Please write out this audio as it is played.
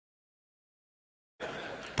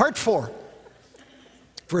Part 4,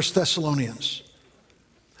 1 Thessalonians.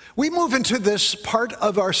 We move into this part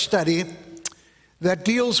of our study that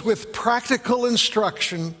deals with practical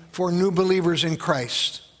instruction for new believers in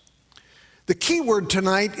Christ. The key word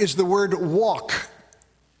tonight is the word walk.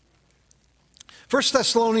 1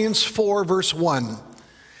 Thessalonians 4, verse 1.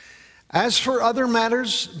 As for other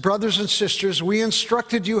matters, brothers and sisters, we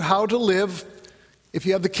instructed you how to live. If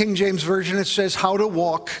you have the King James Version, it says how to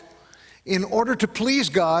walk in order to please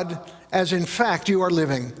God, as in fact you are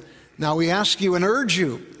living. Now we ask you and urge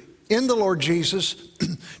you in the Lord Jesus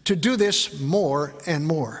to do this more and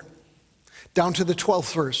more. Down to the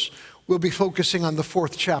 12th verse. We'll be focusing on the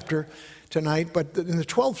 4th chapter tonight, but in the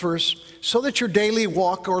 12th verse, so that your daily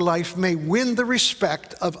walk or life may win the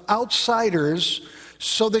respect of outsiders,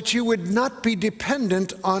 so that you would not be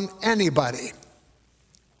dependent on anybody.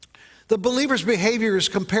 The believer's behavior is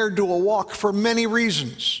compared to a walk for many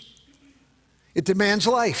reasons. It demands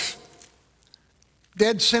life.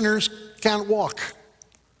 Dead sinners can't walk.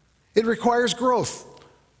 It requires growth.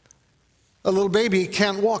 A little baby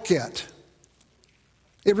can't walk yet.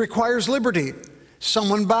 It requires liberty.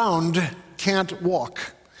 Someone bound can't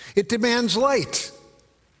walk. It demands light.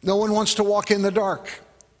 No one wants to walk in the dark.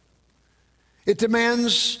 It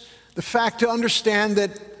demands the fact to understand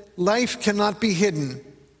that life cannot be hidden.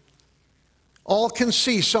 All can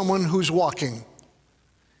see someone who's walking.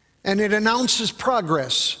 And it announces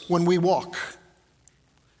progress when we walk.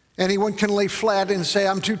 Anyone can lay flat and say,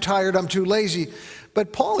 I'm too tired, I'm too lazy.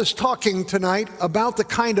 But Paul is talking tonight about the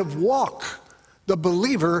kind of walk the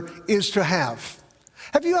believer is to have.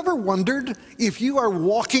 Have you ever wondered if you are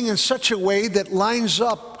walking in such a way that lines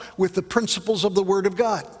up with the principles of the Word of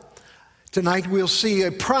God? Tonight we'll see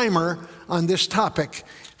a primer on this topic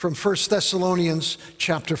from 1 Thessalonians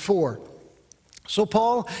chapter 4. So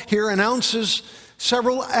Paul here announces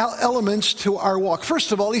several elements to our walk.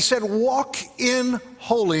 First of all, he said, walk in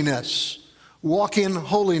holiness. Walk in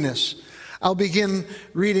holiness. I'll begin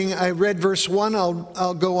reading. I read verse 1.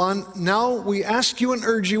 I'll go on. Now we ask you and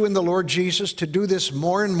urge you in the Lord Jesus to do this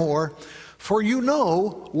more and more, for you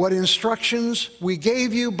know what instructions we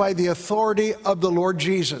gave you by the authority of the Lord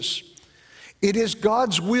Jesus. It is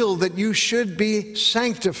God's will that you should be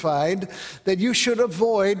sanctified, that you should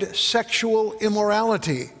avoid sexual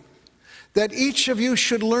immorality, that each of you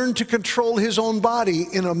should learn to control his own body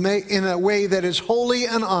in a way that is holy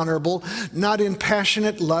and honorable, not in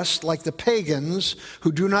passionate lust like the pagans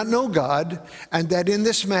who do not know God, and that in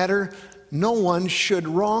this matter no one should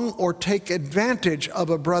wrong or take advantage of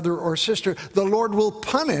a brother or sister. The Lord will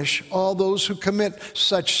punish all those who commit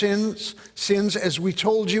such sins as we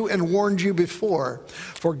told you and warned you before.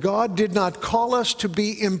 For God did not call us to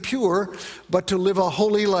be impure, but to live a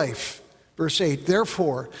holy life. Verse 8,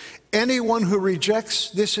 therefore, anyone who rejects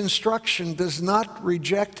this instruction does not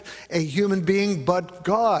reject a human being, but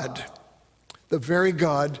God, the very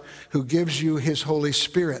God who gives you his Holy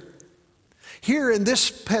Spirit. Here in this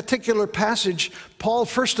particular passage, Paul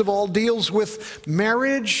first of all deals with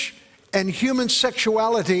marriage and human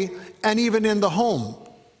sexuality, and even in the home.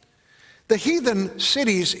 The heathen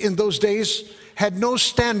cities in those days had no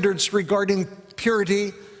standards regarding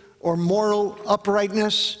purity or moral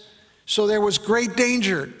uprightness, so there was great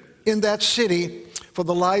danger in that city for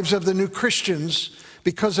the lives of the new Christians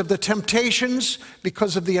because of the temptations,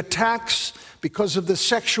 because of the attacks, because of the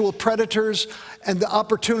sexual predators and the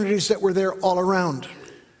opportunities that were there all around.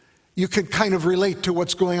 You can kind of relate to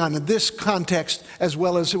what's going on in this context as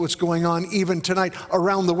well as what's going on even tonight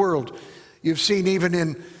around the world. You've seen even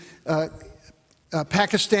in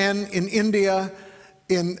Pakistan, in India,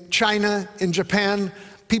 in China, in Japan,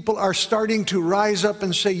 people are starting to rise up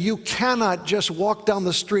and say, you cannot just walk down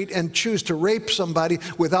the street and choose to rape somebody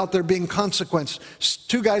without there being consequence.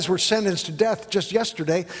 2 guys were sentenced to death just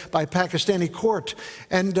yesterday by a Pakistani court.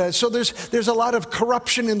 And so there's a lot of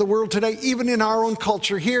corruption in the world today, even in our own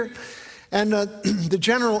culture here. And the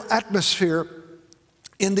general atmosphere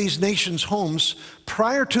in these nations' homes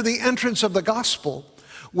prior to the entrance of the gospel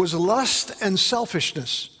was lust and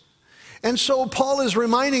selfishness. And so Paul is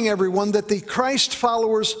reminding everyone that the Christ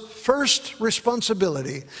followers' first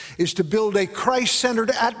responsibility is to build a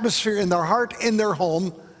Christ-centered atmosphere in their heart, in their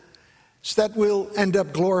home, so that will end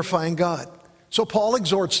up glorifying God. So Paul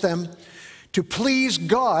exhorts them to please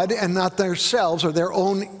God and not themselves or their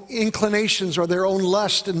own inclinations or their own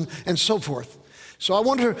lust and so forth. So I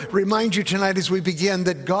want to remind you tonight as we begin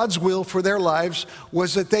that God's will for their lives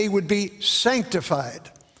was that they would be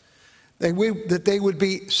sanctified. That they would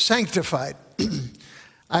be sanctified.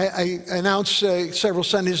 I announced several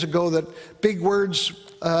Sundays ago that big words,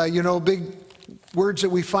 big words that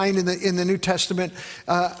we find in the New Testament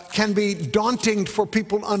can be daunting for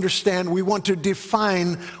people to understand. We want to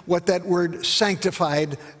define what that word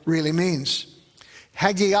sanctified really means.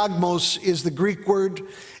 Hagiogmos is the Greek word,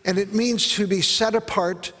 and it means to be set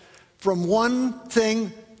apart from one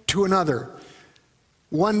thing to another.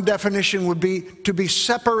 One definition would be to be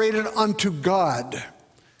separated unto God.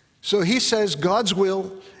 So he says God's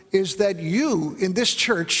will is that you in this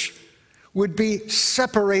church would be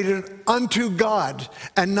separated unto God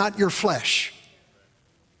and not your flesh.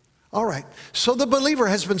 All right, so the believer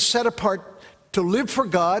has been set apart to live for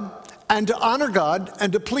God and to honor God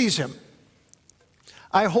and to please Him.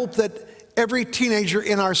 I hope that every teenager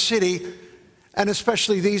in our city, and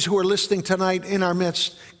especially these who are listening tonight in our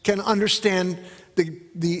midst, can understand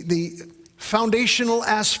the foundational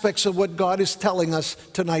aspects of what God is telling us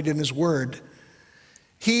tonight in His Word.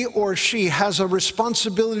 He or she has a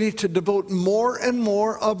responsibility to devote more and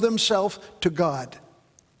more of themselves to God.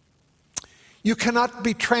 You cannot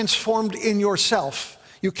be transformed in yourself.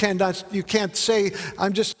 You can't say,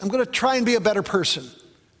 I'm going to try and be a better person.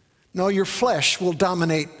 No, your flesh will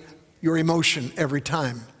dominate your emotion every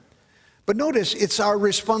time. But notice, it's our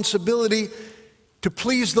responsibility to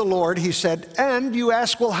please the Lord, he said. And you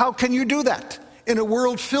ask, well, how can you do that in a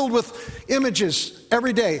world filled with images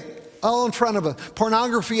every day, all in front of us?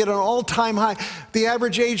 Pornography at an all-time high. The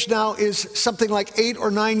average age now is something like 8 or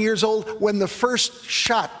 9 years old. When the first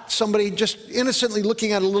shot, somebody just innocently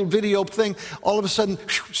looking at a little video thing, all of a sudden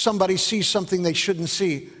somebody sees something they shouldn't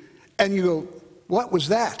see. And you go, what was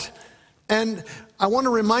that? And I want to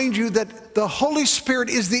remind you that the Holy Spirit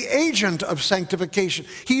is the agent of sanctification.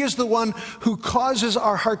 He is the one who causes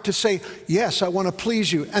our heart to say, yes, I want to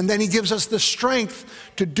please you. And then He gives us the strength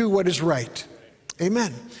to do what is right.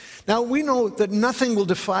 Amen. Now, we know that nothing will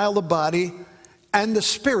defile the body and the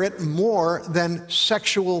spirit more than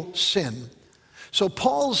sexual sin. So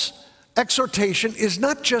Paul's exhortation is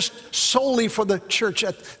not just solely for the church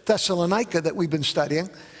at Thessalonica that we've been studying.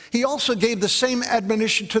 He also gave the same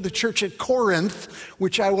admonition to the church at Corinth,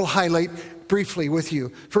 which I will highlight briefly with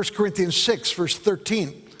you. 1 Corinthians 6, verse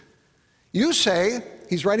 13. You say,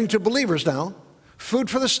 he's writing to believers now, food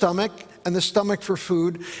for the stomach and the stomach for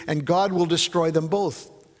food, and God will destroy them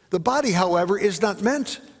both. The body, however, is not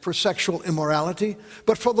meant for sexual immorality,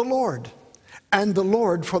 but for the Lord, and the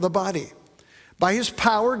Lord for the body. By His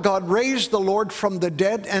power, God raised the Lord from the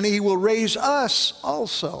dead, and He will raise us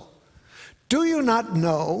also. Do you not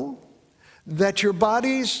know that your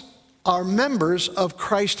bodies are members of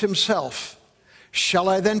Christ Himself? Shall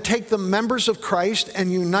I then take the members of Christ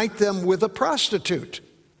and unite them with a prostitute?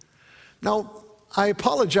 Now, I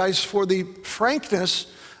apologize for the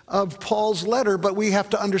frankness of Paul's letter, but we have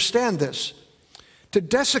to understand this. To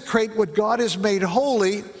desecrate what God has made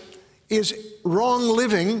holy is wrong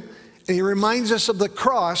living, and he reminds us of the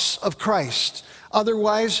cross of Christ.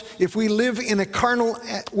 Otherwise, if we live in a carnal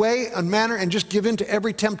way and manner and just give in to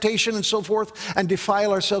every temptation and so forth and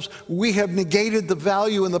defile ourselves, we have negated the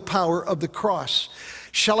value and the power of the cross.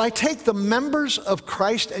 Shall I take the members of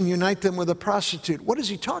Christ and unite them with a prostitute? What is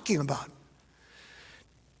he talking about?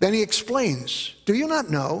 Then he explains, do you not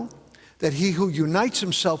know that he who unites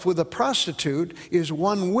himself with a prostitute is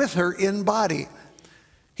one with her in body?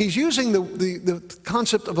 He's using the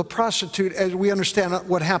concept of a prostitute as we understand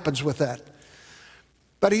what happens with that.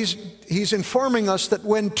 But he's informing us that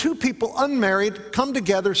when two people unmarried come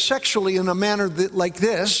together sexually in a manner like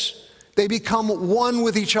this, they become one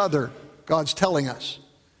with each other, God's telling us.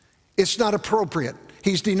 It's not appropriate.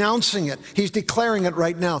 He's denouncing it. He's declaring it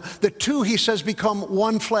right now. The two, he says, become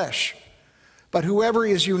one flesh. But whoever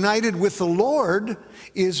is united with the Lord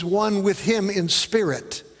is one with Him in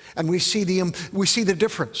spirit. And we see the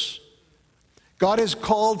difference. God has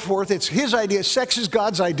called forth, it's His idea, sex is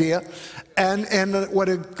God's idea, and what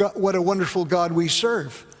a wonderful God we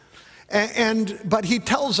serve. But He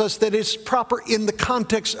tells us that it's proper in the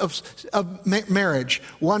context of marriage,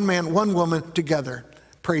 one man, one woman together.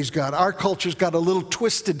 Praise God. Our culture's got a little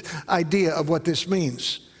twisted idea of what this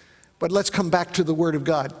means. But let's come back to the Word of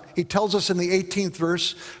God. He tells us in the 18th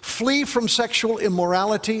verse, flee from sexual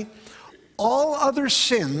immorality. All other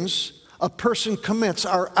sins a person commits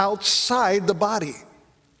are outside the body.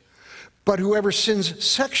 But whoever sins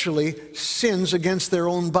sexually sins against their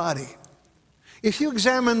own body. If you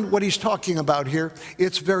examine what he's talking about here,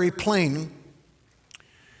 it's very plain.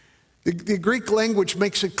 The Greek language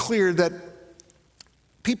makes it clear that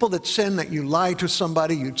people that sin, that you lie to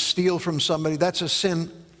somebody, you steal from somebody, that's a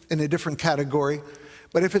sin in a different category.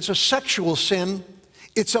 But if it's a sexual sin,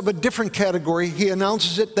 it's of a different category. He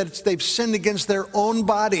announces it that they've sinned against their own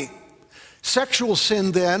body. Sexual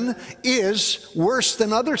sin, then, is worse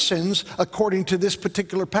than other sins according to this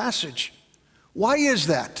particular passage. Why is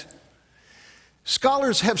that?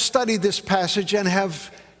 Scholars have studied this passage and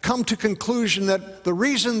have come to conclusion that the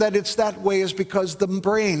reason that it's that way is because the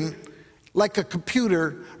brain, like a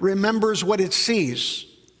computer, remembers what it sees.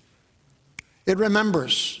 It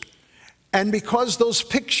remembers. And because those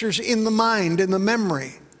pictures in the mind, in the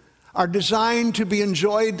memory, are designed to be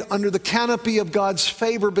enjoyed under the canopy of God's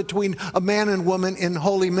favor between a man and woman in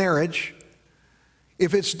holy marriage,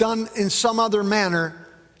 if it's done in some other manner,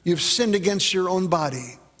 you've sinned against your own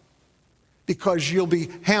body, because you'll be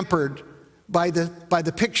hampered by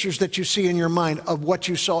the pictures that you see in your mind of what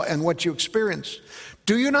you saw and what you experienced.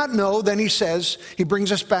 Do you not know, then he says, he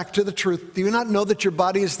brings us back to the truth, do you not know that your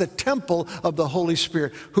body is the temple of the Holy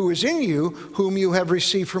Spirit, who is in you, whom you have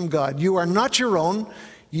received from God? You are not your own.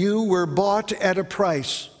 You were bought at a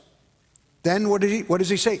price. Then what does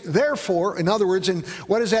he say? Therefore, in other words, and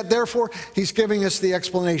what is that therefore? He's giving us the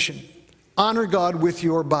explanation. Honor God with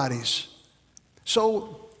your bodies.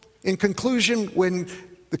 So, in conclusion, when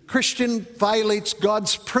the Christian violates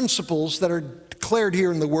God's principles that are declared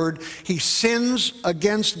here in the Word, he sins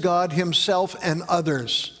against God himself and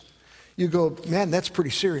others. You go, man, that's pretty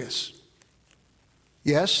serious.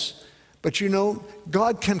 Yes, but you know,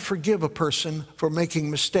 God can forgive a person for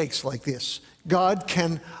making mistakes like this. God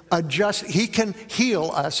can adjust, he can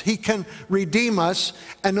heal us, he can redeem us,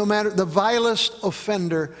 and no matter the vilest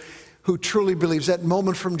offender who truly believes, that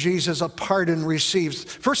moment from Jesus, a pardon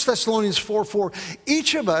receives. 1 Thessalonians 4:4,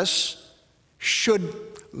 each of us should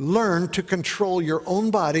learn to control your own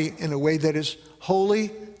body in a way that is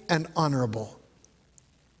holy and honorable.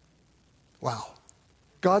 Wow.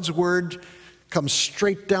 God's word comes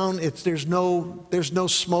straight down. There's no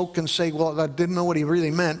smoke and say, well, I didn't know what he really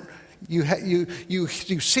meant. You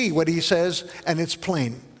see what he says, and it's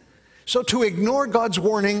plain. So to ignore God's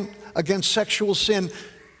warning against sexual sin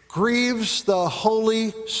grieves the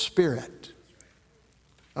Holy Spirit.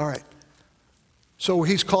 All right. So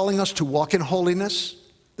he's calling us to walk in holiness.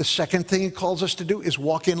 The second thing he calls us to do is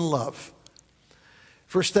walk in love.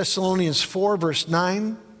 1 Thessalonians 4, verse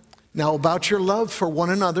 9, now about your love for one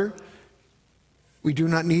another, we do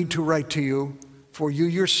not need to write to you, for you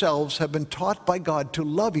yourselves have been taught by God to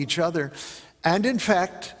love each other. And in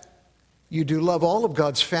fact, you do love all of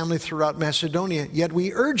God's family throughout Macedonia. Yet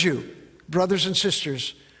we urge you, brothers and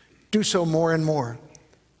sisters, do so more and more.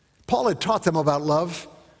 Paul had taught them about love.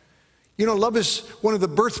 You know, love is one of the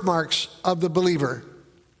birthmarks of the believer.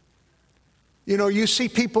 You know, you see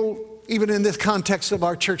people, even in this context of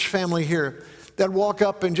our church family here, that walk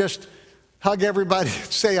up and just hug everybody,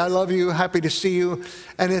 say, I love you, happy to see you.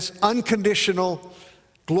 And it's unconditional,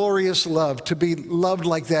 glorious love to be loved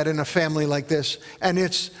like that in a family like this. And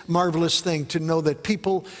it's a marvelous thing to know that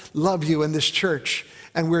people love you in this church.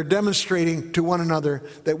 And we're demonstrating to one another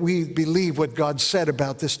that we believe what God said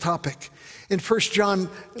about this topic. In 1 John,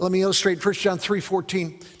 let me illustrate 1 John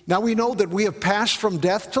 3:14. Now we know that we have passed from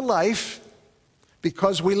death to life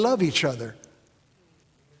because we love each other.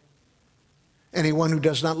 Anyone who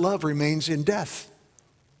does not love remains in death.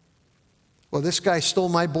 Well, this guy stole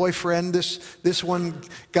my boyfriend. This one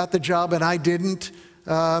got the job and I didn't.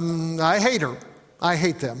 I hate her. I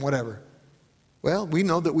hate them, whatever. Well, we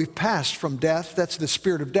know that we've passed from death. That's the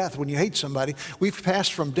spirit of death. When you hate somebody, we've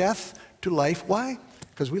passed from death to life. Why?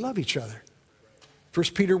 Because we love each other.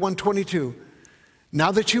 1 Peter 1:22.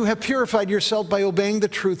 Now that you have purified yourself by obeying the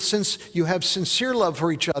truth, since you have sincere love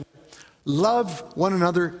for each other, love one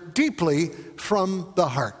another deeply from the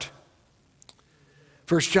heart.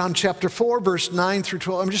 1 John chapter 4, verse 9 through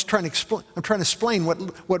 12. I'm trying to explain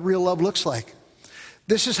what real love looks like.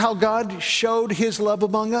 This is how God showed his love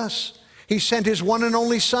among us. He sent his one and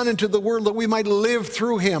only Son into the world that we might live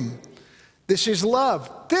through him. This is love.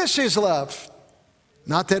 This is love.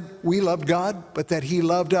 Not that we loved God, but that he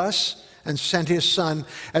loved us and sent his Son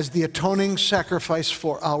as the atoning sacrifice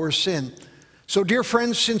for our sin. So, dear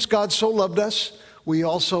friends, since God so loved us, we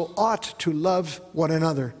also ought to love one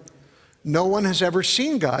another. No one has ever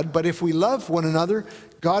seen God, but if we love one another,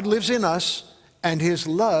 God lives in us, and his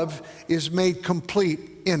love is made complete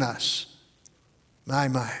in us.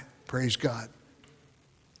 My, praise God.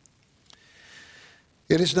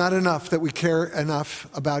 It is not enough that we care enough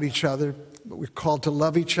about each other, but we're called to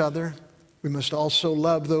love each other. We must also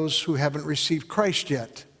love those who haven't received Christ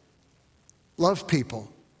yet. Love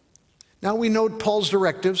people. Now we know Paul's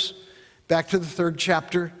directives, back to the 3rd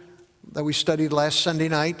chapter that we studied last Sunday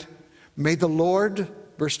night. May the Lord,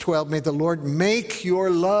 verse 12, may the Lord make your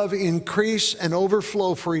love increase and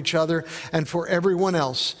overflow for each other and for everyone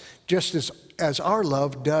else, just as our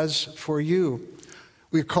love does for you.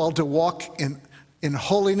 We're called to walk in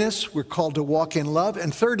holiness. We're called to walk in love.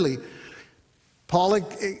 And thirdly, Paul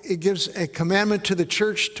it gives a commandment to the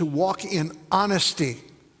church to walk in honesty.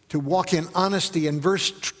 To walk in honesty. In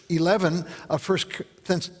verse 11 of 1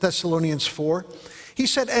 Thessalonians 4, he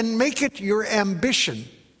said, and make it your ambition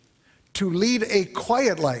to lead a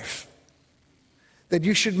quiet life, that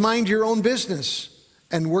you should mind your own business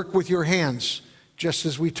and work with your hands, just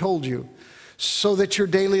as we told you, so that your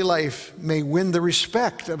daily life may win the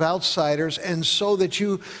respect of outsiders and so that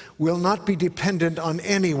you will not be dependent on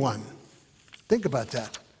anyone. Think about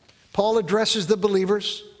that. Paul addresses the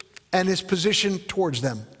believers and his position towards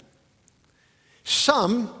them.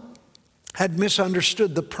 Some had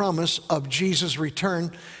misunderstood the promise of Jesus'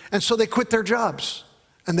 return, and so they quit their jobs.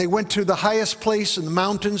 And they went to the highest place in the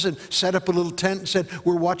mountains and set up a little tent and said,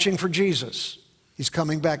 we're watching for Jesus. He's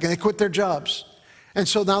coming back. And they quit their jobs. And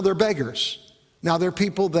so now they're beggars. Now they're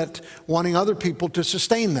people that wanting other people to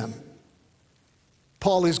sustain them.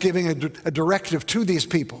 Paul is giving a directive to these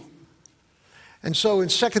people. And so in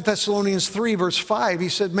 2 Thessalonians 3, verse 5, he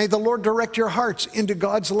said, may the Lord direct your hearts into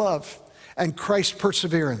God's love and Christ's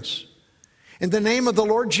perseverance. In the name of the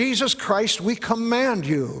Lord Jesus Christ, we command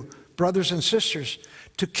you, brothers and sisters,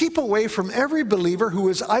 to keep away from every believer who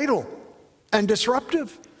is idle and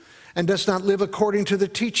disruptive and does not live according to the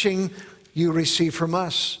teaching you receive from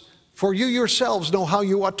us. For you yourselves know how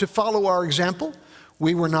you ought to follow our example.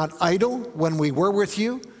 We were not idle when we were with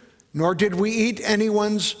you, nor did we eat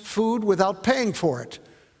anyone's food without paying for it.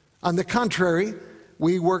 On the contrary,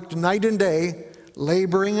 we worked night and day,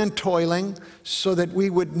 laboring and toiling, so that we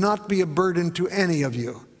would not be a burden to any of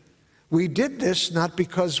you. We did this not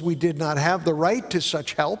because we did not have the right to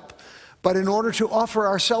such help, but in order to offer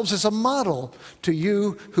ourselves as a model to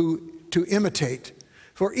you to imitate.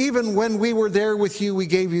 For even when we were there with you, we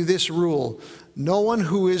gave you this rule: no one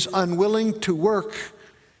who is unwilling to work,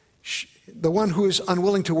 the one who is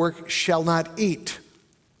unwilling to work shall not eat.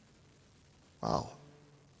 Wow.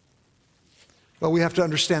 Well, we have to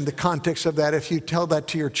understand the context of that. If you tell that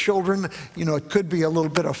to your children, it could be a little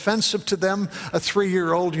bit offensive to them. A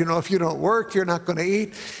 3-year-old, if you don't work, you're not going to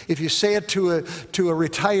eat. If you say it to a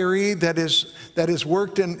retiree that has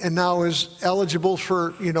worked and now is eligible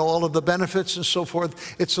for, all of the benefits and so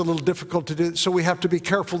forth, it's a little difficult to do. So we have to be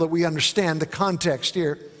careful that we understand the context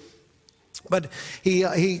here. But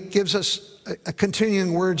he gives us a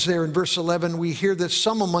continuing words there in verse 11. We hear that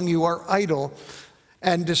some among you are idle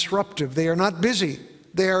and disruptive. They are not busy.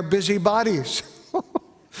 They are busybodies.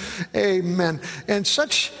 Amen. And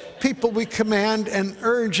such people we command and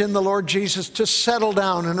urge in the Lord Jesus to settle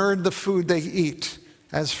down and earn the food they eat.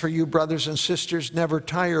 As for you, brothers and sisters, never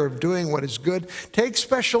tire of doing what is good. Take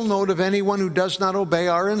special note of anyone who does not obey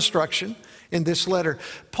our instruction in this letter.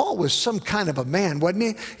 Paul was some kind of a man, wasn't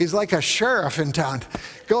he? He's like a sheriff in town.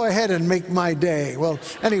 Go ahead and make my day. Well,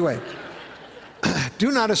 anyway, do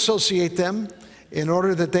not associate them in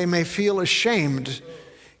order that they may feel ashamed,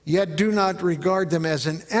 yet do not regard them as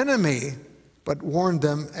an enemy, but warn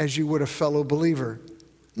them as you would a fellow believer.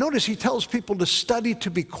 Notice he tells people to study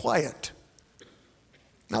to be quiet.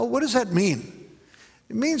 Now, what does that mean?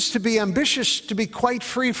 It means to be ambitious, to be quite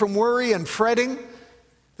free from worry and fretting.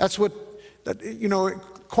 That's what,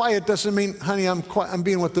 quiet doesn't mean, honey, I'm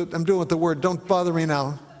doing with the word, don't bother me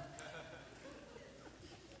now.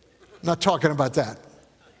 I'm not talking about that.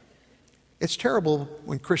 It's terrible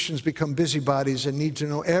when Christians become busybodies and need to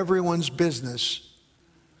know everyone's business.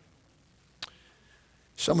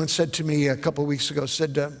 Someone said to me a couple of weeks ago,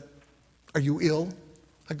 are you ill?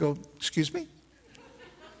 I go, excuse me?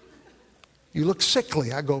 You look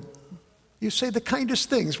sickly. I go, you say the kindest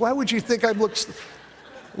things. Why would you think I look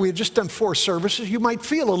We had just done 4 services. You might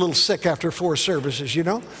feel a little sick after 4 services,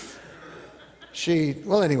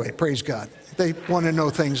 Well, anyway, praise God. They want to know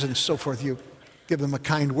things and so forth. You give them a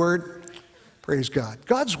kind word. Praise God.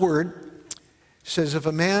 God's word says if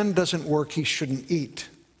a man doesn't work, he shouldn't eat.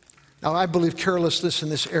 Now, I believe carelessness in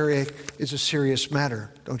this area is a serious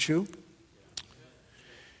matter, don't you?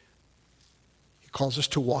 He calls us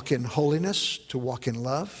to walk in holiness, to walk in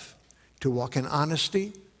love, to walk in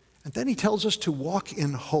honesty, and then he tells us to walk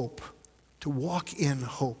in hope, to walk in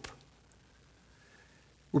hope.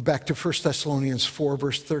 We're back to 1 Thessalonians 4,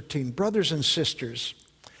 verse 13. Brothers and sisters,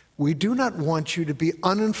 we do not want you to be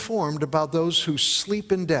uninformed about those who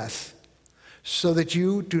sleep in death, so that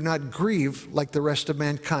you do not grieve like the rest of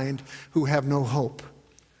mankind who have no hope.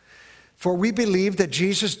 For we believe that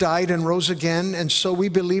Jesus died and rose again, and so we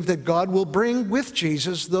believe that God will bring with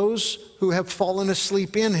Jesus those who have fallen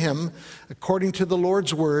asleep in him. According to the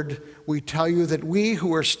Lord's word, we tell you that we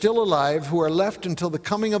who are still alive, who are left until the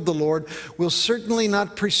coming of the Lord, will certainly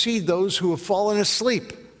not precede those who have fallen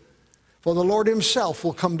asleep. For the Lord himself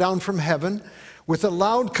will come down from heaven with a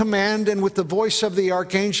loud command and with the voice of the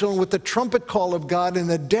archangel and with the trumpet call of God, and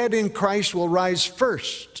the dead in Christ will rise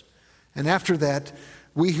first. And after that,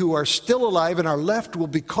 we who are still alive and are left will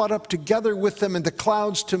be caught up together with them in the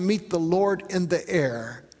clouds to meet the Lord in the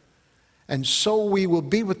air. And so we will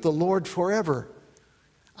be with the Lord forever.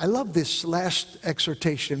 I love this last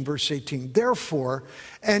exhortation, verse 18. Therefore,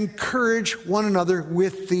 encourage one another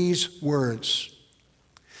with these words.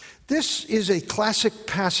 This is a classic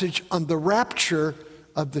passage on the rapture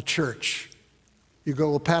of the church. You go,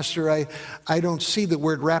 well, Pastor, I don't see the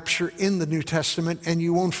word rapture in the New Testament, and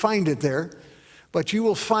you won't find it there. But you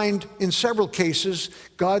will find in several cases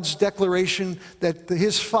God's declaration that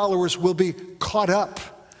his followers will be caught up.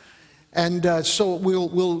 And so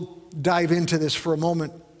we'll dive into this for a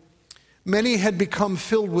moment. Many had become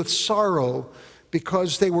filled with sorrow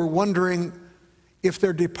because they were wondering if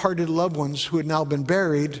their departed loved ones who had now been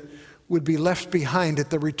buried would be left behind at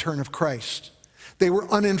the return of Christ. They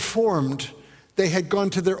were uninformed. They had gone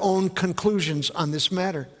to their own conclusions on this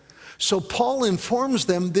matter. So Paul informs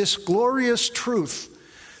them this glorious truth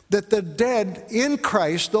that the dead in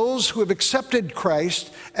Christ, those who have accepted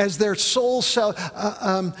Christ as their sole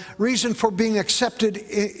reason for being accepted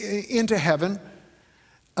into heaven,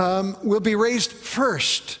 will be raised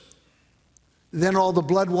first. Then all the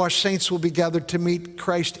blood-washed saints will be gathered to meet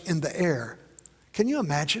Christ in the air. Can you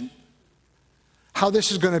imagine how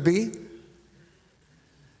this is going to be?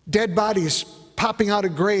 Dead bodies popping out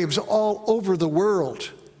of graves all over the world.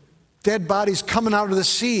 Dead bodies coming out of the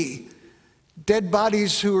sea. Dead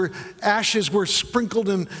bodies whose ashes were sprinkled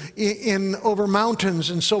in over mountains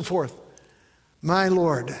and so forth. My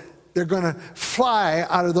Lord, they're going to fly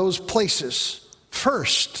out of those places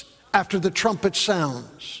first after the trumpet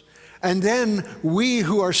sounds. And then we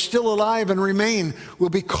who are still alive and remain will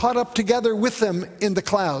be caught up together with them in the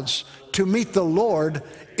clouds to meet the Lord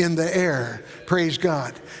in the air. Praise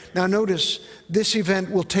God. Now notice, this event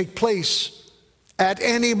will take place at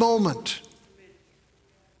any moment.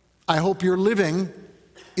 I hope you're living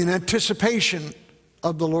in anticipation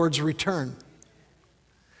of the Lord's return.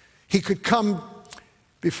 He could come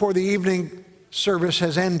before the evening service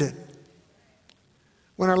has ended.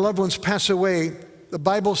 When our loved ones pass away, the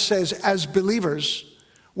Bible says, as believers,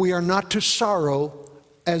 we are not to sorrow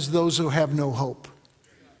as those who have no hope.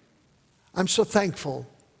 I'm so thankful.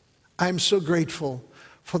 I'm so grateful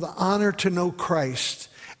for the honor to know Christ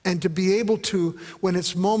and to be able to, when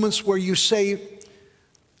it's moments where you say,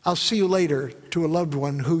 I'll see you later, to a loved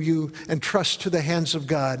one who you entrust to the hands of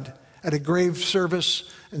God at a grave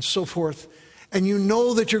service and so forth, and you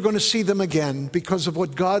know that you're going to see them again because of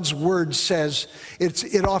what God's word says,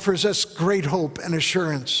 it offers us great hope and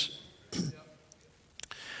assurance.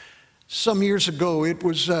 Some years ago, it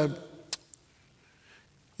was in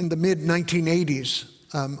the mid-1980s,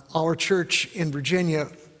 our church in Virginia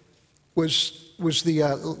was the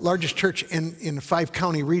largest church in a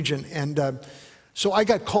 5-county region, and so I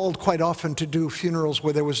got called quite often to do funerals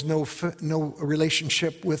where there was no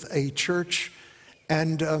relationship with a church.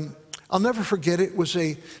 And I'll never forget, it was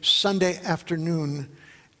a Sunday afternoon,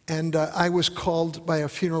 and I was called by a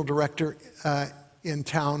funeral director in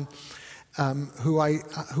town who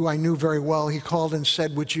I knew very well. He called and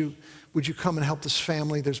said, would you come and help this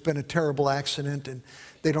family? There's been a terrible accident, and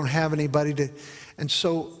they don't have anybody to. And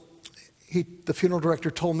so the funeral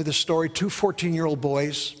director told me the story, 2 14-year-old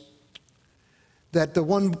boys, that the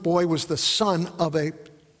one boy was the son of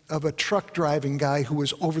a truck driving guy who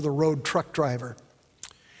was over-the-road truck driver.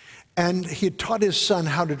 And he had taught his son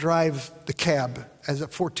how to drive the cab as a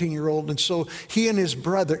 14-year-old. And so he and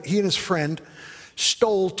his friend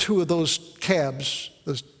stole 2 of those cabs,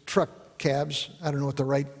 those truck cabs. I don't know what the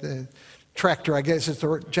right, tractor, I guess.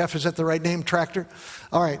 Jeff, is that the right name, tractor?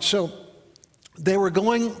 All right, so they were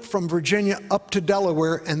going from Virginia up to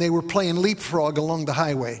Delaware, and they were playing leapfrog along the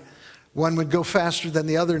highway. One would go faster than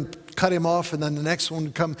the other and cut him off, and then the next one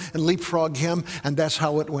would come and leapfrog him, and that's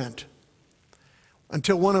how it went.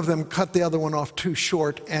 Until one of them cut the other one off too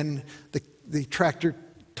short, and the tractor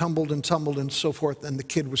tumbled and so forth, and the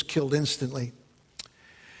kid was killed instantly.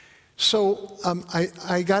 So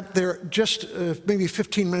I got there just maybe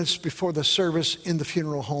 15 minutes before the service in the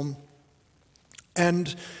funeral home,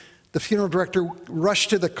 and the funeral director rushed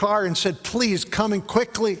to the car and said, please come in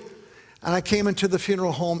quickly. And I came into the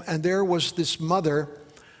funeral home, and there was this mother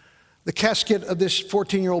The casket of this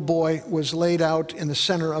 14-year-old boy was laid out in the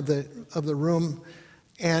center of the room,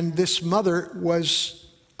 and this mother was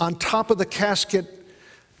on top of the casket,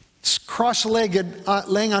 cross-legged,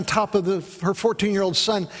 laying on top of her 14-year-old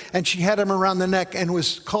son, and she had him around the neck and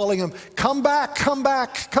was calling him, "Come back, come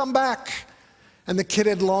back, come back." And the kid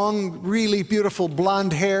had long, really beautiful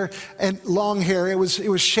blonde hair and long hair. It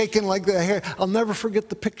was shaking like the hair. I'll never forget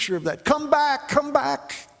the picture of that. "Come back, come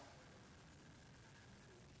back."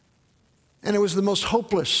 And it was the most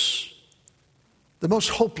hopeless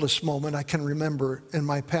moment I can remember in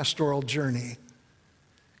my pastoral journey.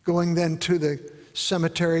 Going then to the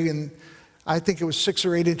cemetery, and I think it was 6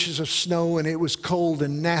 or 8 inches of snow, and it was cold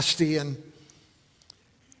and nasty, and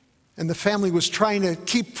the family was trying to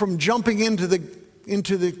keep from jumping into the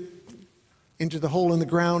hole in the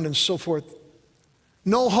ground and so forth.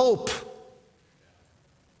 No hope,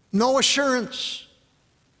 no assurance.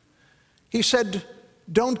 He said,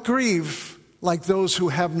 "Don't grieve like those who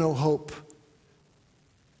have no hope."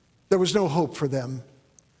 There was no hope for them.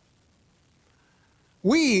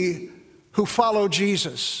 We who follow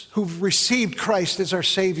Jesus, who've received Christ as our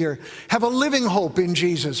Savior, have a living hope in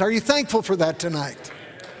Jesus. Are you thankful for that tonight?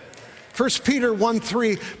 1 Peter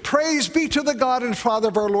 1:3, "Praise be to the God and Father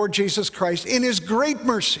of our Lord Jesus Christ. In His great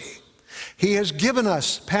mercy, He has given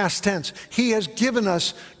us," past tense, "He has given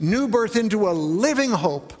us new birth into a living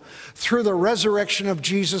hope through the resurrection of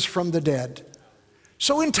Jesus from the dead."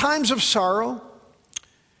 So in times of sorrow,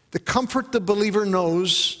 the comfort the believer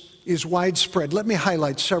knows is widespread. Let me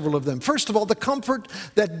highlight several of them. First of all, the comfort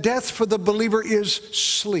that death for the believer is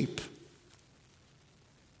sleep.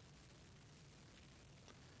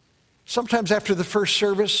 Sometimes after the first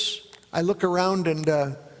service, I look around and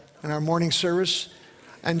in our morning service,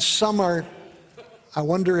 and some are, I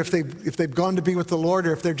wonder if they've gone to be with the Lord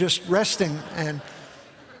or if they're just resting, and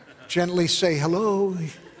gently say, "Hello,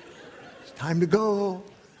 it's time to go."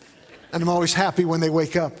 And I'm always happy when they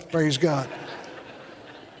wake up, praise God.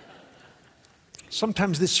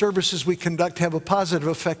 Sometimes the services we conduct have a positive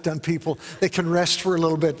effect on people. They can rest for a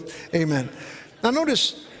little bit, amen. Now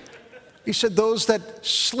notice, he said those that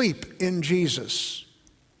sleep in Jesus.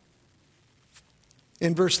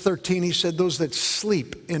 In verse 13, he said those that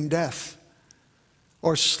sleep in death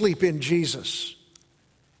or sleep in Jesus.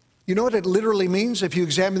 You know what it literally means? If you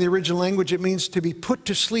examine the original language, it means to be put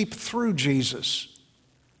to sleep through Jesus.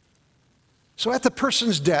 So at the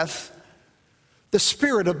person's death, the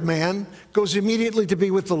spirit of man goes immediately to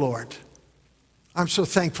be with the Lord. I'm so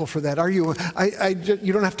thankful for that. Are you?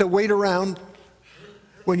 You don't have to wait around.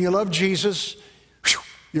 When you love Jesus,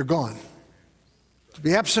 you're gone. To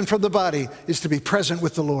be absent from the body is to be present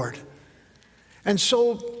with the Lord. And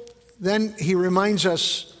so then he reminds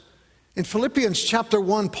us in Philippians chapter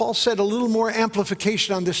 1, Paul said a little more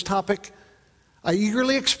amplification on this topic. "I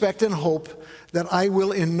eagerly expect and hope that I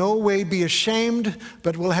will in no way be ashamed,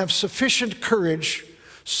 but will have sufficient courage,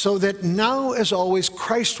 so that now as always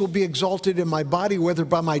Christ will be exalted in my body, whether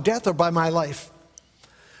by my death or by my life.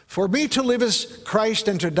 For me to live is Christ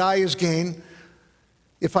and to die is gain.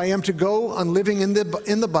 If I am to go on living in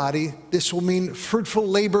the body, this will mean fruitful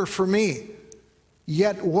labor for me.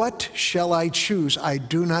 Yet what shall I choose? I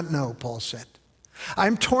do not know," Paul said.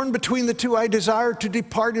 "I'm torn between the two. I desire to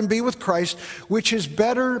depart and be with Christ, which is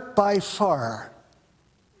better by far.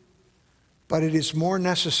 But it is more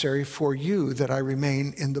necessary for you that I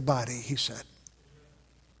remain in the body," he said.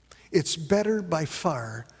 It's better by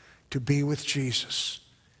far to be with Jesus.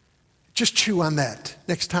 Just chew on that.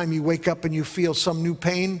 Next time you wake up and you feel some new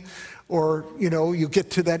pain, or you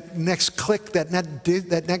get to that next click, that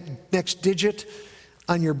next digit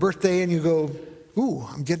on your birthday, and you go, "Ooh,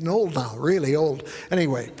 I'm getting old now, really old."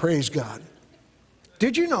 Anyway, praise God.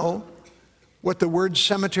 Did you know what the word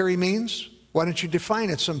cemetery means? Why don't you define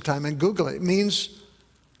it sometime and Google it? It means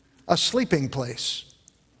a sleeping place.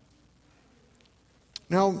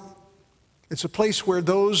 Now, it's a place where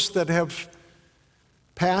those that have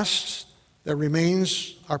passed, their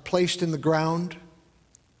remains are placed in the ground.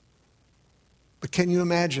 But can you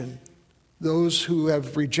imagine those who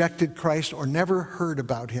have rejected Christ or never heard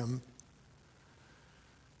about him?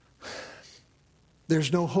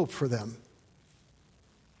 There's no hope for them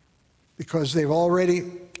because they've already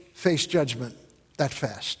faced judgment that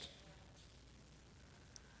fast.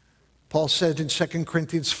 Paul said in 2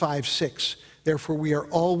 Corinthians 5:6, "Therefore we are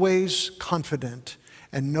always confident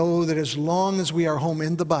and know that as long as we are home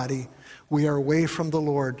in the body, we are away from the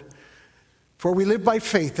Lord. For we live by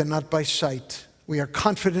faith and not by sight. We are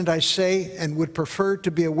confident, I say, and would prefer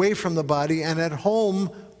to be away from the body and at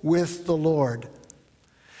home with the Lord."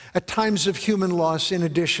 At times of human loss, in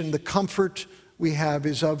addition, the comfort we have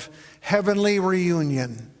is of heavenly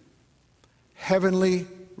reunion heavenly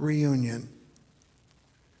reunion.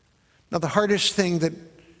 Now, the hardest thing that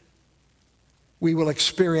we will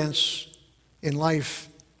experience in life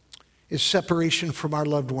is separation from our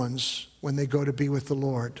loved ones when they go to be with the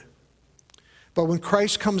Lord. But when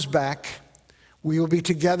Christ comes back, we will be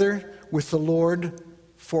together with the Lord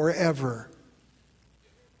forever.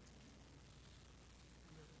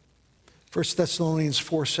 1 Thessalonians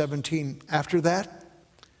 4:17. After that,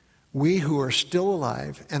 we who are still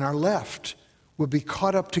alive and are left will be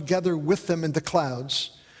caught up together with them in the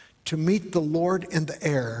clouds to meet the Lord in the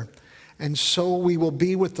air, and so we will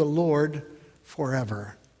be with the Lord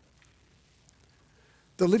forever.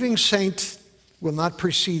 The living saint will not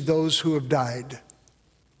precede those who have died.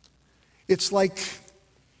 It's like,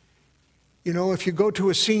 if you go to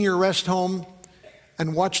a senior rest home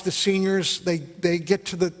and watch the seniors, they get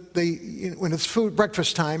to when it's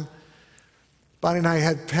breakfast time. Bonnie and I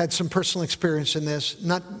have had some personal experience in this,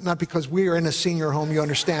 not because we are in a senior home, you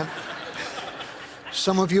understand.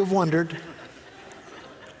 Some of you have wondered.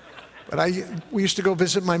 But we used to go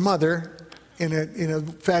visit my mother in a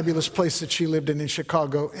fabulous place that she lived in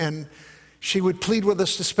Chicago, and she would plead with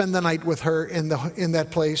us to spend the night with her in that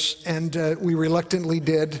place, and we reluctantly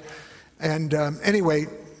did. And anyway,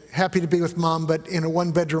 happy to be with Mom, but in a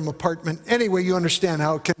one-bedroom apartment. Anyway, you understand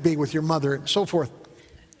how it can be with your mother and so forth.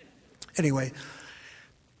 Anyway,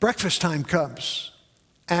 breakfast time comes,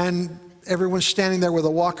 and everyone's standing there with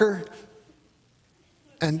a walker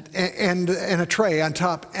and a tray on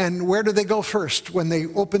top. And where do they go first when they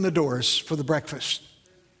open the doors for the breakfast?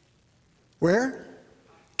 Where?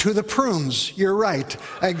 To the prunes. You're right.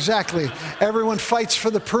 Exactly. Everyone fights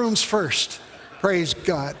for the prunes first. Praise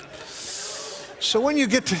God. So when you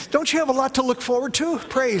get to, don't you have a lot to look forward to?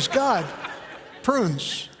 Praise God.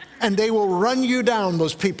 Prunes. And they will run you down,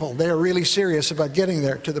 those people. They are really serious about getting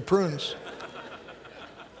there to the prunes.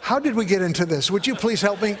 How did we get into this? Would you please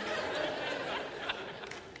help me?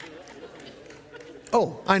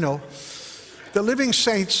 Oh, I know. The living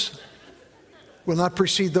saints will not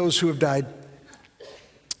precede those who have died.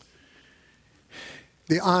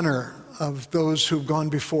 The honor of those who've gone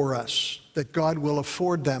before us, that God will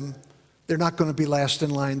afford them. They're not going to be last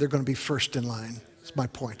in line. They're going to be first in line. That's my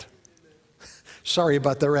point. Sorry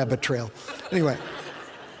about the rabbit trail. Anyway.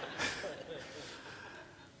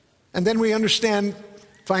 And then we understand,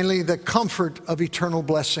 finally, the comfort of eternal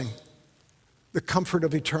blessing. The comfort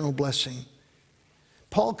of eternal blessing.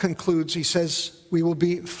 Paul concludes, he says, we will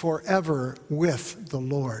be forever with the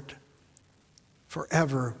Lord.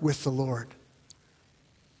 Forever with the Lord.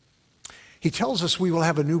 He tells us we will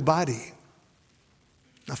have a new body.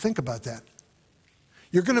 Now think about that.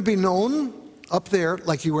 You're going to be known up there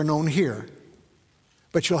like you were known here,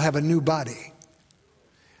 but you'll have a new body.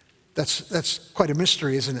 That's quite a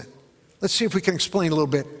mystery, isn't it? Let's see if we can explain a little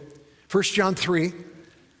bit. 1 John 3,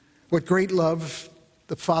 what great love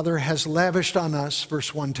the Father has lavished on us,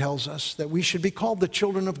 verse 1 tells us, that we should be called the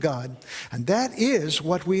children of God. And that is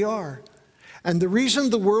what we are. And the reason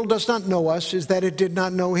the world does not know us is that it did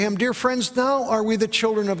not know him. Dear friends, now are we the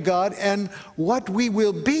children of God, and what we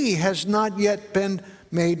will be has not yet been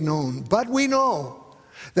made known. But we know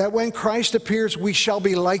that when Christ appears, we shall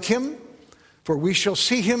be like him, for we shall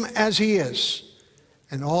see him as he is.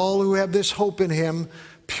 And all who have this hope in him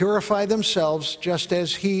purify themselves just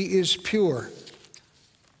as he is pure.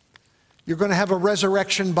 You're going to have a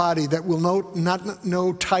resurrection body that will not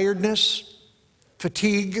know tiredness,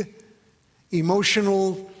 fatigue,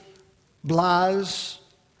 emotional blahs,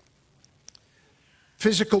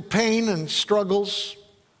 physical pain and struggles.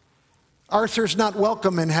 Arthur's not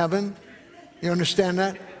welcome in heaven. You understand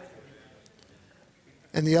that?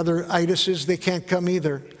 And the other itises, they can't come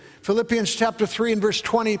either. Philippians chapter 3 and verse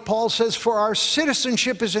 20, Paul says, for our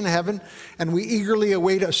citizenship is in heaven, and we eagerly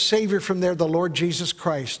await a Savior from there, the Lord Jesus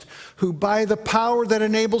Christ, who by the power that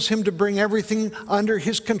enables him to bring everything under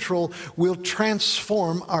his control will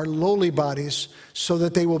transform our lowly bodies so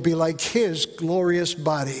that they will be like his glorious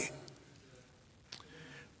body.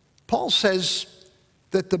 Paul says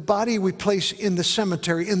that the body we place in the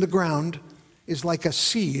cemetery, in the ground, is like a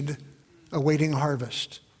seed awaiting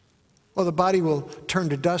harvest. Well, the body will turn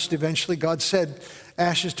to dust eventually. God said,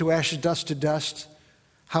 ashes to ashes, dust to dust.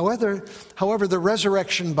 However, the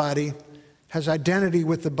resurrection body has identity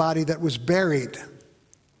with the body that was buried.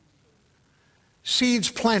 Seeds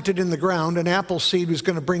planted in the ground, an apple seed was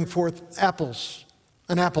going to bring forth apples,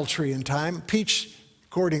 an apple tree in time, peach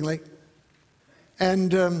accordingly.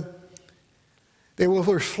 And they will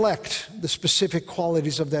reflect the specific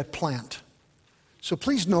qualities of that plant. So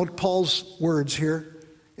please note Paul's words here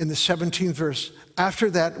in the 17th verse. After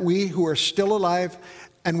that, we who are still alive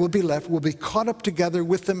and will be left will be caught up together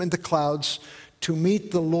with them in the clouds to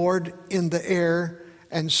meet the Lord in the air,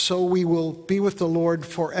 and so we will be with the Lord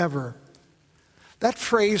forever. That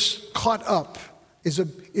phrase, caught up, is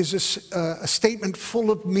a statement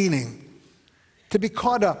full of meaning. To be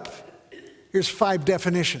caught up, here's 5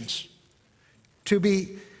 definitions.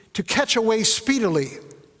 To catch away speedily.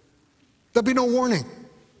 There'll be no warning.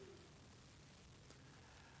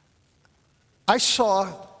 I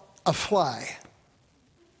saw a fly.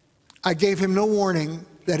 I gave him no warning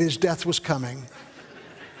that his death was coming.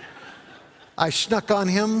 I snuck on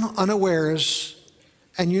him unawares,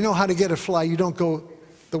 and you know how to get a fly. You don't go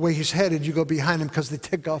the way he's headed, you go behind him because they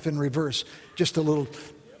take off in reverse. Just a little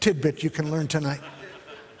tidbit you can learn tonight.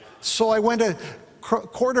 So I went a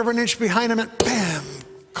quarter of an inch behind him and bam,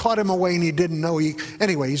 caught him away, and he didn't know.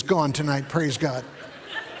 Anyway, he's gone tonight, praise God.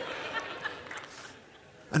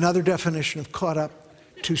 Another definition of caught up,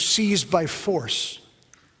 to seize by force,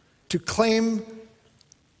 to claim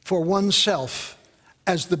for oneself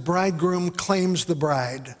as the bridegroom claims the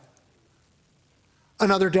bride.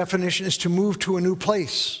 Another definition is to move to a new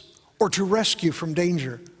place or to rescue from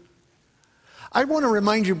danger. I want to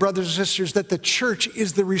remind you, brothers and sisters, that the church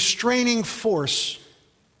is the restraining force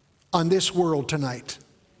on this world tonight.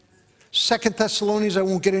 2 Thessalonians, I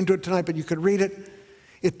won't get into it tonight, but you could read it.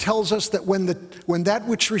 It tells us that when that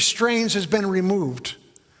which restrains has been removed,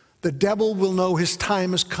 the devil will know his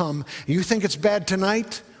time has come. You think it's bad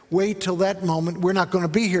tonight? Wait till that moment. We're not going to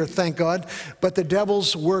be here, thank God, but the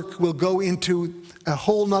devil's work will go into a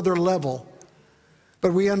whole nother level.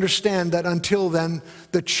 But we understand that until then,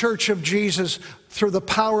 the church of Jesus, through the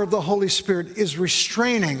power of the Holy Spirit, is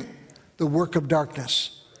restraining the work of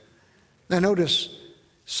darkness. Now notice,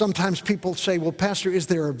 sometimes people say, well, Pastor, is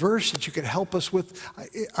there a verse that you could help us with?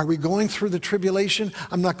 Are we going through the tribulation?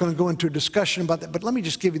 I'm not going to go into a discussion about that, but let me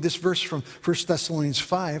just give you this verse from 1 Thessalonians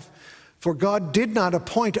 5. For God did not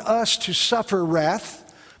appoint us to suffer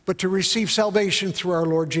wrath, but to receive salvation through our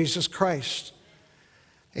Lord Jesus Christ.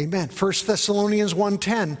 Amen. 1 Thessalonians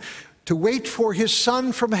 1:10, to wait for his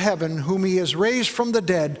Son from heaven, whom he has raised from the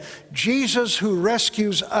dead, Jesus who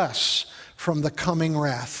rescues us from the coming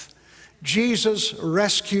wrath. Jesus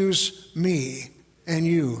rescues me and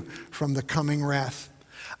you from the coming wrath.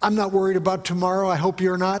 I'm not worried about tomorrow. I hope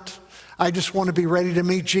you're not. I just want to be ready to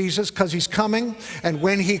meet Jesus because he's coming. And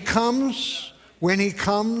when he comes,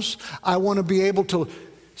 I want to be able to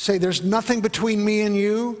say there's nothing between me and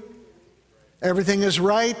you. Everything is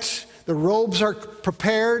right. The robes are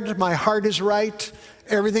prepared. My heart is right.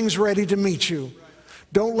 Everything's ready to meet you.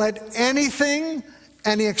 Don't let anything,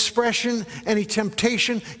 any expression, any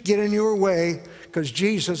temptation get in your way, because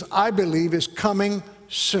Jesus, I believe, is coming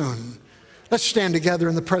soon. Let's stand together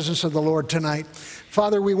in the presence of the Lord tonight.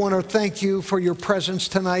 Father, we want to thank you for your presence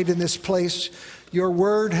tonight in this place. Your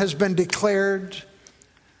word has been declared.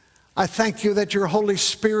 I thank you that your Holy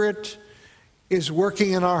Spirit is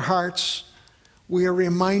working in our hearts. We are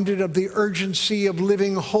reminded of the urgency of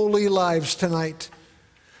living holy lives tonight.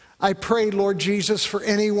 I pray, Lord Jesus, for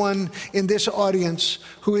anyone in this audience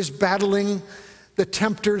who is battling the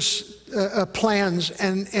tempter's plans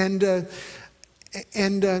and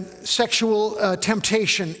sexual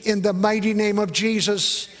temptation. In the mighty name of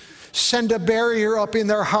Jesus, send a barrier up in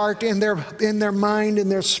their heart, in their mind, in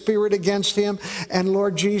their spirit against him. And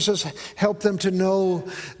Lord Jesus, help them to know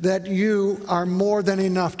that you are more than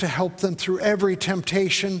enough to help them through every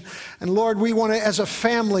temptation. And Lord, we want to, as a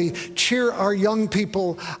family, cheer our young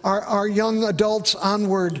people, our young adults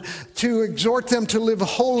onward, to exhort them to live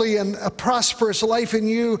holy and a prosperous life in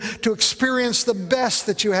you, to experience the best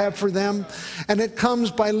that you have for them. And it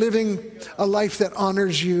comes by living a life that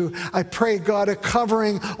honors you. I pray, God, a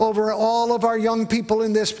covering over all of our young people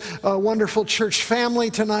in this wonderful church family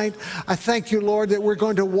tonight. I thank you, Lord, that we're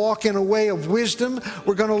going to walk in a way of wisdom.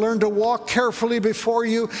 We're going to learn to walk carefully before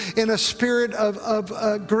you in a spirit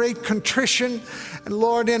of great contrition. And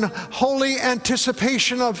Lord, in holy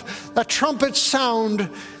anticipation of the trumpet sound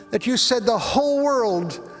that you said the whole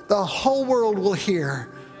world will hear.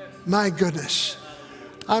 My goodness.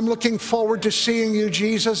 I'm looking forward to seeing you,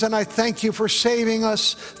 Jesus, and I thank you for saving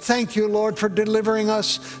us. Thank you, Lord, for delivering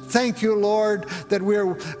us. Thank you, Lord, that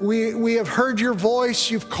we have heard your voice.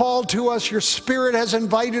 You've called to us. Your Spirit has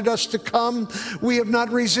invited us to come. We have not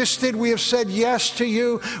resisted. We have said yes to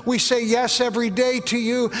you. We say yes every day to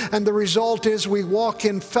you, and the result is we walk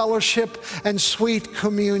in fellowship and sweet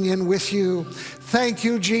communion with you. Thank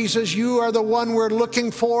you, Jesus. You are the one we're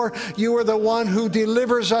looking for. You are the one who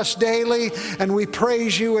delivers us daily, and we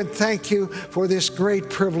praise you and thank you for this great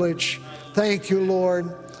privilege. Thank you,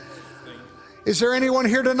 Lord. Is there anyone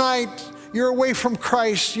here tonight? You're away from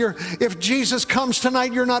Christ. If Jesus comes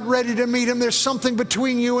tonight, you're not ready to meet him. There's something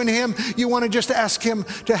between you and him. You want to just ask him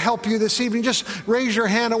to help you this evening. Just raise your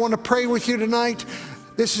hand. I want to pray with you tonight.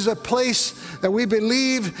 This is a place that we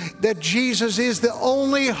believe that Jesus is the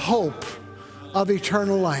only hope of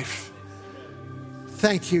eternal life.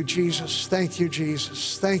 Thank you, Jesus. Thank you,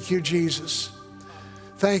 Jesus. Thank you, Jesus.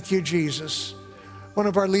 Thank you, Jesus. One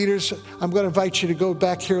of our leaders, I'm going to invite you to go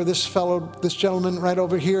back here, this gentleman right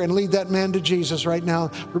over here, and lead that man to Jesus right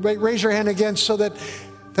now. Raise your hand again so that,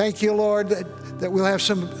 thank you, Lord, that we'll have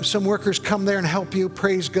some workers come there and help you.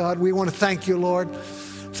 Praise God. We want to thank you, Lord.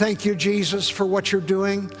 Thank you, Jesus, for what you're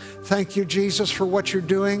doing. Thank you, Jesus, for what you're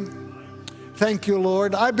doing. Thank you,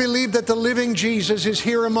 Lord. I believe that the living Jesus is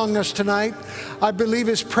here among us tonight. I believe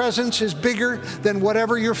his presence is bigger than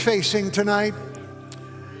whatever you're facing tonight.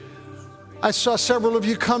 I saw several of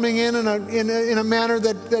you coming in a manner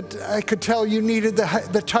that I could tell you needed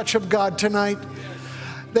the touch of God tonight.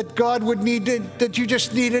 That God would that you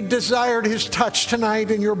just desired his touch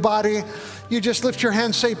tonight in your body. You just lift your hand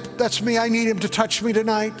and say, that's me. I need him to touch me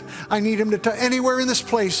tonight. I need him to touch. Anywhere in this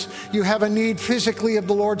place, you have a need physically of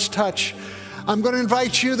the Lord's touch. I'm going to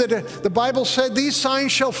invite you that the Bible said, these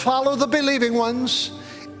signs shall follow the believing ones.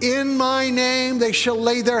 In my name, they shall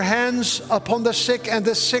lay their hands upon the sick, and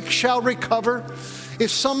the sick shall recover.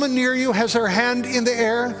 If someone near you has their hand in the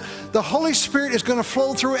air, the Holy Spirit is going to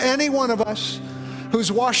flow through any one of us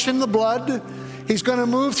who's washed in the blood. He's going to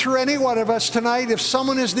move through any one of us tonight. If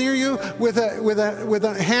someone is near you with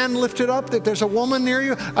a hand lifted up, that there's a woman near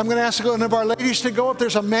you, I'm going to ask one of our ladies to go. If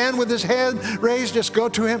there's a man with his head raised, just go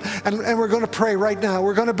to him, and we're going to pray right now.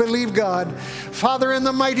 We're going to believe God. Father, in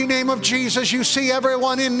the mighty name of Jesus, you see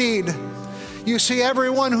everyone in need. You see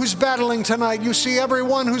everyone who's battling tonight. You see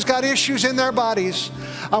everyone who's got issues in their bodies.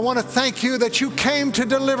 I want to thank you that you came to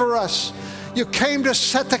deliver us. You came to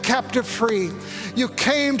set the captive free. You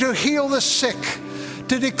came to heal the sick,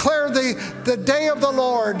 to declare the day of the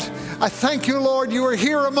Lord. I thank you, Lord, you are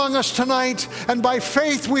here among us tonight, and by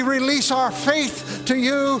faith we release our faith to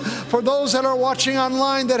you. For those that are watching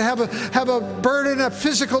online that have a burden, a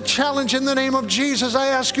physical challenge, in the name of Jesus, I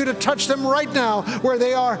ask you to touch them right now where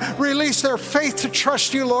they are. Release their faith to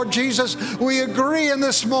trust you, Lord Jesus. We agree in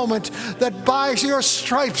this moment that by your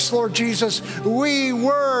stripes, Lord Jesus, we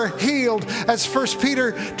were healed. As 1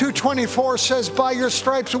 Peter 2:24 says, by your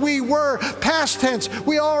stripes we were, past tense,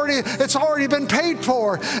 it's already been paid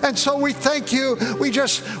for. And so we thank you. We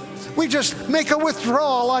just make a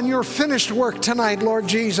withdrawal on your finished work tonight, Lord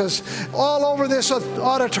Jesus. All over this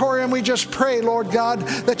auditorium, we just pray, Lord God,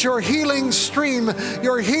 that your healing stream,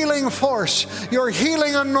 your healing force, your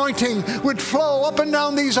healing anointing would flow up and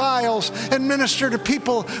down these aisles and minister to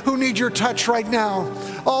people who need your touch right now.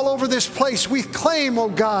 All over this place, we claim, oh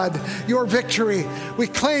God, your victory. We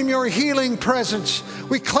claim your healing presence.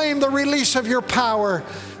 We claim the release of your power.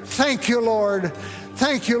 Thank you, Lord.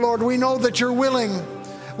 Thank you, Lord. We know that you're willing.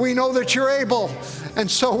 We know that you're able. And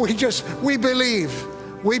so we believe.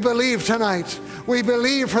 We believe tonight. We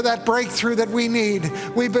believe for that breakthrough that we need.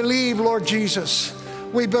 We believe, Lord Jesus.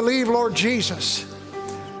 We believe, Lord Jesus.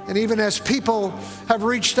 And even as people have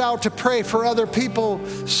reached out to pray for other people,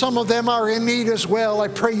 some of them are in need as well. I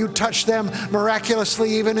pray you touch them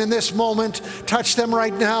miraculously even in this moment. Touch them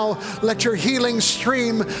right now. Let your healing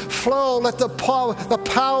stream flow. Let the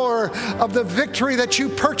power of the victory that you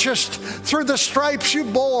purchased through the stripes you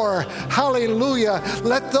bore. Hallelujah.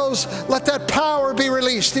 Let that power be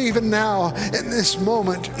released even now in this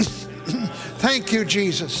moment. Thank you,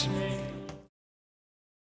 Jesus.